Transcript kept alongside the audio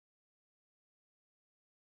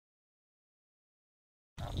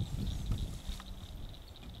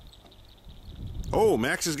Oh,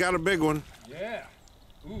 Max has got a big one. Yeah.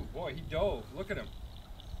 Ooh, boy, he dove. Look at him.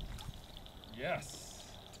 Yes.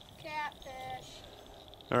 Catfish.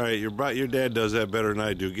 All right, your dad does that better than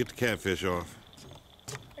I do. Get the catfish off.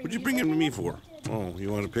 What'd you bring him to me for? Oh,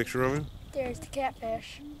 you want a picture of him? There's the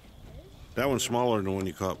catfish. That one's smaller than the one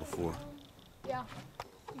you caught before. Yeah.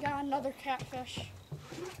 You got another catfish.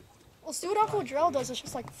 Well, see what Uncle Drill does. It's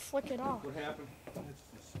just like flick it off. What happened?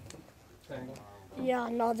 Yeah,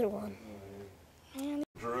 another one. And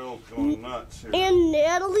Drill's going nuts here. And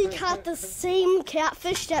Natalie caught the same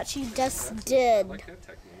catfish that she just did. I like that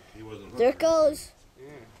technique. He wasn't There it goes.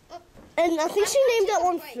 Yeah. And I think she named that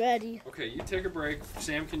one Freddy. Okay, you take a break.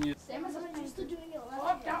 Sam, can you? Sam is used to doing it.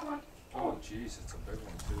 Oh, that one. Oh, jeez, it's a big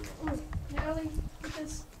one too. Natalie, look at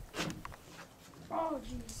this. Oh,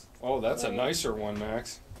 jeez. Oh, that's a nicer one,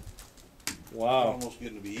 Max. Wow. almost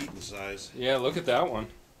getting to be eating size. Yeah, look at that one.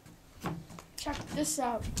 Check this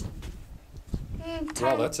out.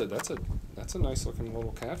 Wow, that's a nice looking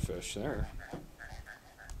little catfish there.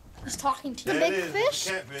 He's talking to you. The big fish?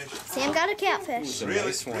 Catfish. Sam got a catfish. It's a Reel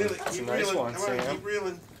nice it, one. reel it, It's a keep nice reeling. one, Come on, Sam. keep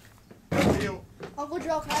reeling. Reel. Uncle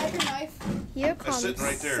Drill, can I have your knife? Here That's comes sitting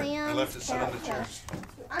right there. I Sam left it sitting on the chair. catfish.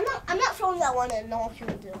 I'm not throwing that one in. No one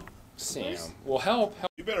can do. Sam. Well, help.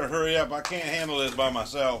 You better hurry up. I can't handle this by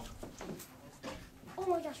myself. Oh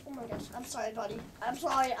my gosh. I'm sorry, buddy. I'm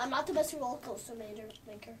sorry. I'm not the best roller coaster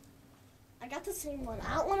maker. I got the same one.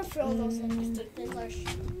 I don't want to throw those in.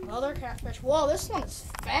 Another catfish. Whoa, this one is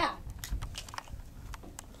fat.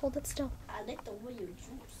 Hold it still. I like the way you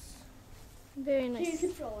juice. Very Here, you nice. can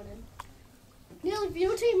throw it in. Neil, if you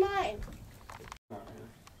don't take mine.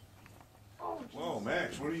 Whoa,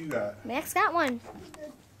 Max, what do you got? Max got one.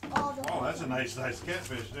 Oh, that's a nice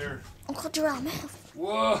catfish there. Uncle Jerome.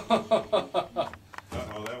 Whoa.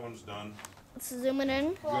 Uh-oh, that one's done. Let's zoom it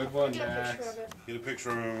in. Good one, Get a Max. picture of it. Get a picture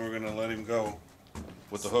of him and we're going to let him go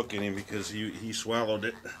with the hook in him because he swallowed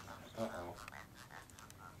it. Uh-oh.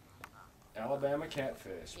 Alabama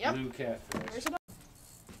catfish. Yep. Blue catfish.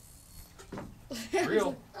 Where's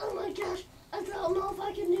Real. Oh my gosh. I don't know if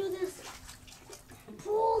I can do this.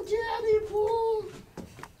 Pull, Daddy, pull.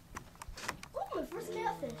 Oh, my first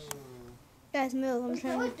catfish. Guys, move. I'm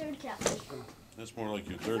trying to. Third catfish. That's more like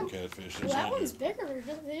your third catfish. Well, that one's bigger.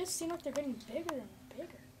 They just seem like they're getting bigger and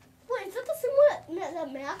bigger. Wait, is that the same one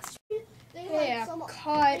that Max? Yeah,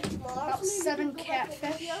 caught about 7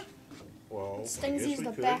 catfish. Well, Stings I guess use we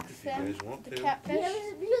the could, back if you fin, guys want the to.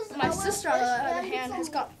 catfish. My sister, on the other hand, has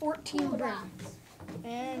got 14 brains.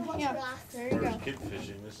 And yeah, there you go. First kid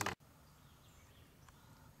fishing. This is.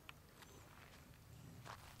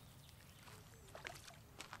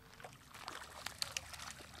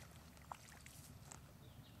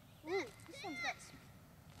 Ooh, this one's got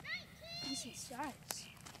some decent size.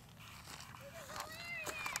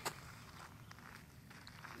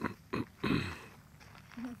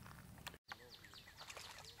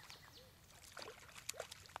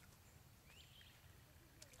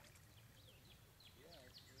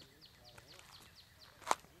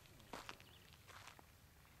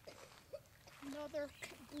 Another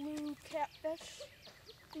blue catfish.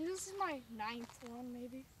 I think this is my 9th one,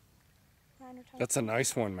 maybe. 9 or 10. That's a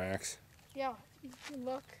nice one, Max. Yeah, you can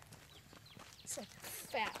look. It's like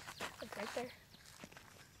fat, like right there.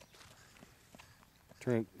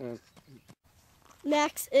 Turn.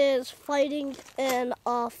 Max is fighting in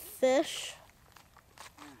a fish.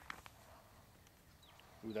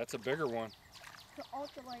 Ooh, that's a bigger one. The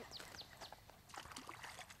ultralight.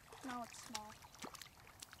 Now it's small.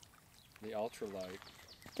 The ultralight.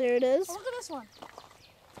 There it is. Oh, look at this one.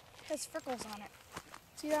 It has freckles on it.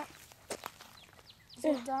 See that?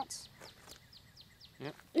 See the dots?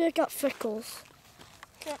 It got freckles.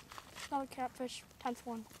 Another catfish. 10th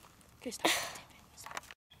one. Okay, stop.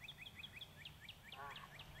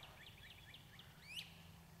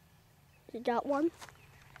 You got one? Ooh,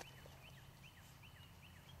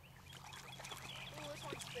 this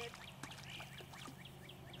one's big.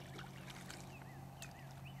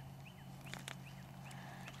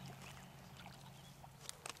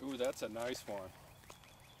 Ooh, that's a nice one.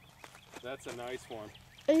 That's a nice one.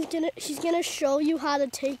 And she's gonna show you how to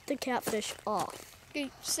take the catfish off.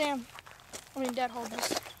 Okay, Sam. Dad, hold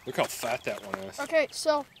this. Look how fat that one is. Okay,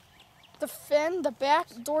 so the fin, the back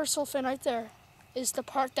dorsal fin right there, is the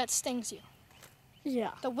part that stings you.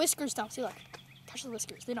 Yeah. The whiskers don't. See, look. Touch the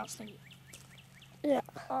whiskers. They don't sting you. Yeah.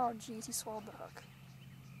 Oh, jeez, he swallowed the hook.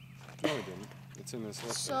 No, he didn't. It's in this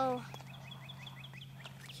lip. So,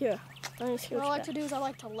 Here. Let me see what I what like to do is I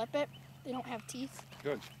like to lip it. They don't have teeth.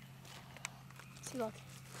 Good. See, look.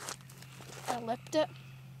 I lipped it.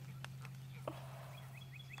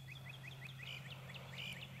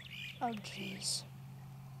 Oh, jeez.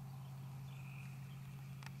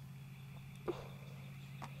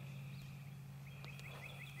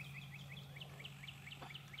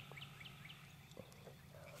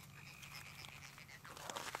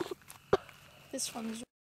 This one's